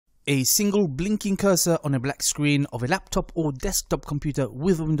A single blinking cursor on a black screen of a laptop or desktop computer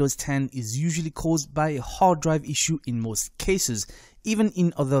with Windows 10 is usually caused by a hard drive issue in most cases, even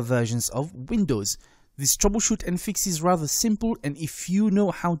in other versions of Windows. This troubleshoot and fix is rather simple, and if you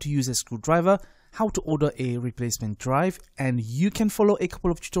know how to use a screwdriver, how to order a replacement drive, and you can follow a couple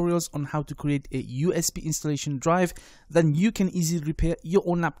of tutorials on how to create a USB installation drive, then you can easily repair your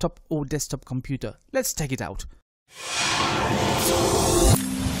own laptop or desktop computer. Let's check it out.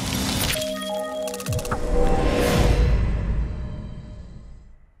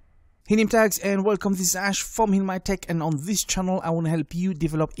 Hey name tags, and welcome. This is Ash from My Tech, and on this channel I want to help you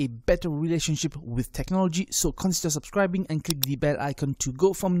develop a better relationship with technology, so consider subscribing and click the bell icon to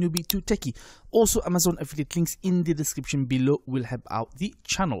go from newbie to techie. Also, Amazon affiliate links in the description below will help out the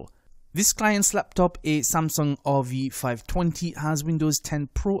channel. This client's laptop, a Samsung RV520, has Windows 10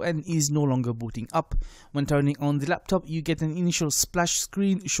 Pro and is no longer booting up. When turning on the laptop, you get an initial splash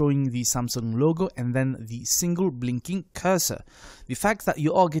screen showing the Samsung logo and then the single blinking cursor. The fact that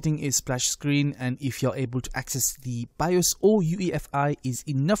you are getting a splash screen, and if you're able to access the BIOS or UEFI, is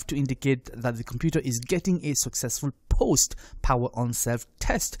enough to indicate that the computer is getting a successful post power on self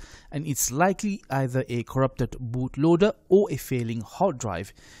test, and it's likely either a corrupted bootloader or a failing hard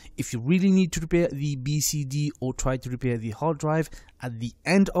drive. If you really need to repair the BCD or try to repair the hard drive, at the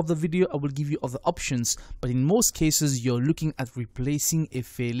end of the video I will give you other options, but in most cases you're looking at replacing a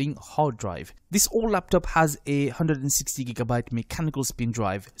failing hard drive. This old laptop has a 160GB mechanical spin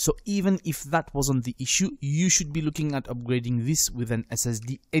drive, so even if that wasn't the issue, you should be looking at upgrading this with an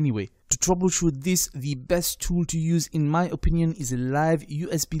SSD anyway. To troubleshoot this, the best tool to use in my opinion is a live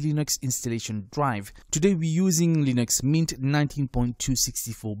USB Linux installation drive. Today we're using Linux Mint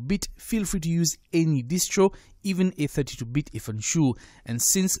 19.264-bit. Feel free to use any distro, even a 32-bit if unsure, and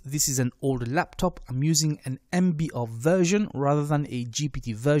since this is an older laptop, I'm using an MBR version rather than a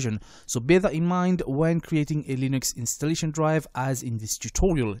GPT version, so bear that in mind when creating a Linux installation drive as in this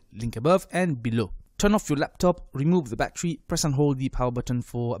tutorial, link above and below. Turn off your laptop, remove the battery, press and hold the power button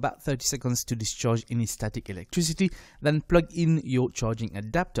for about 30 seconds to discharge any static electricity, then plug in your charging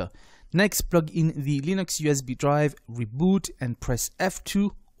adapter. Next, plug in the Linux USB drive, reboot and press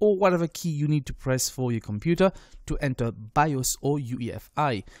F2 or whatever key you need to press for your computer to enter BIOS or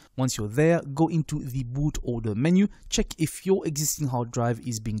UEFI. Once you're there, go into the boot order menu, check if your existing hard drive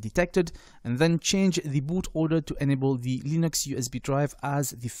is being detected, and then change the boot order to enable the Linux USB drive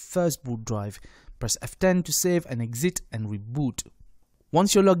as the first boot drive. Press F10 to save and exit and reboot.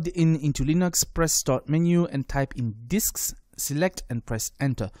 Once you're logged into Linux, press Start menu and type in disks, select and press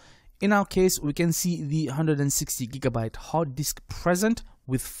enter. In our case, we can see the 160GB hard disk present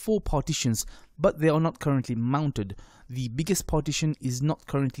with 4 partitions, but they are not currently mounted. The biggest partition is not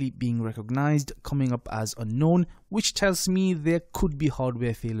currently being recognized, coming up as unknown, which tells me there could be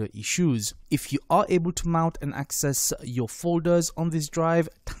hardware failure issues. If you are able to mount and access your folders on this drive,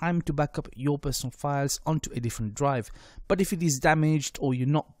 time to back up your personal files onto a different drive. But if it is damaged or you're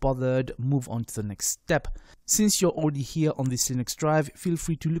not bothered, move on to the next step. Since you're already here on this Linux drive, feel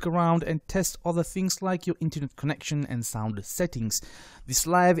free to look around and test other things like your internet connection and sound settings. This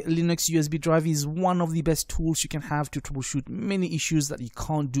live Linux USB drive is one of the best tools you can have to troubleshoot many issues that you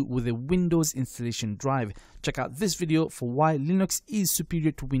can't do with a Windows installation drive. Check out this video for why Linux is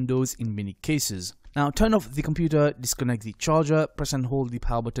superior to Windows in many cases. Now turn off the computer, disconnect the charger, press and hold the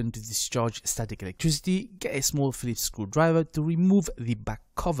power button to discharge static electricity, get a small Phillips screwdriver to remove the back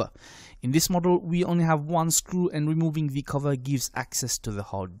cover. In this model we only have one screw, and removing the cover gives access to the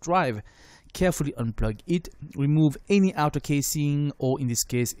hard drive. Carefully unplug it, remove any outer casing or in this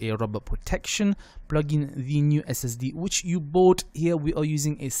case a rubber protection, plug in the new SSD which you bought. Here we are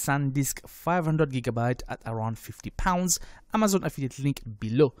using a SanDisk 500GB at around £50, Amazon affiliate link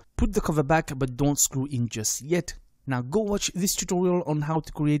below. Put the cover back but don't screw in just yet. Now go watch this tutorial on how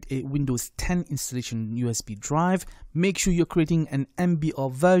to create a Windows 10 installation USB drive. Make sure you're creating an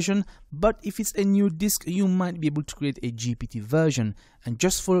MBR version, but if it's a new disk you might be able to create a GPT version, and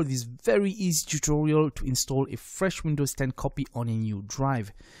just follow this very easy tutorial to install a fresh Windows 10 copy on a new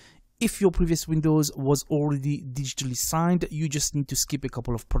drive. If your previous Windows was already digitally signed, you just need to skip a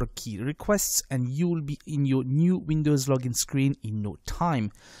couple of product key requests and you will be in your new Windows login screen in no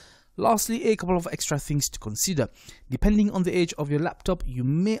time. Lastly, a couple of extra things to consider. Depending on the age of your laptop, you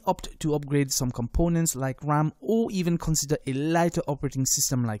may opt to upgrade some components like RAM, or even consider a lighter operating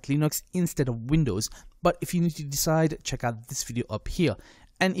system like Linux instead of Windows. But if you need to decide, check out this video up here.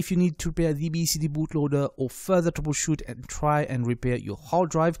 And if you need to repair the BCD bootloader or further troubleshoot and try and repair your hard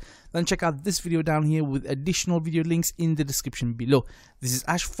drive, then check out this video down here with additional video links in the description below. This is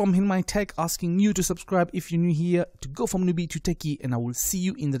Ash from My Tech asking you to subscribe if you're new here, to go from newbie to techie, and I will see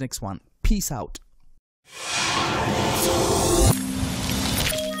you in the next one. Peace out.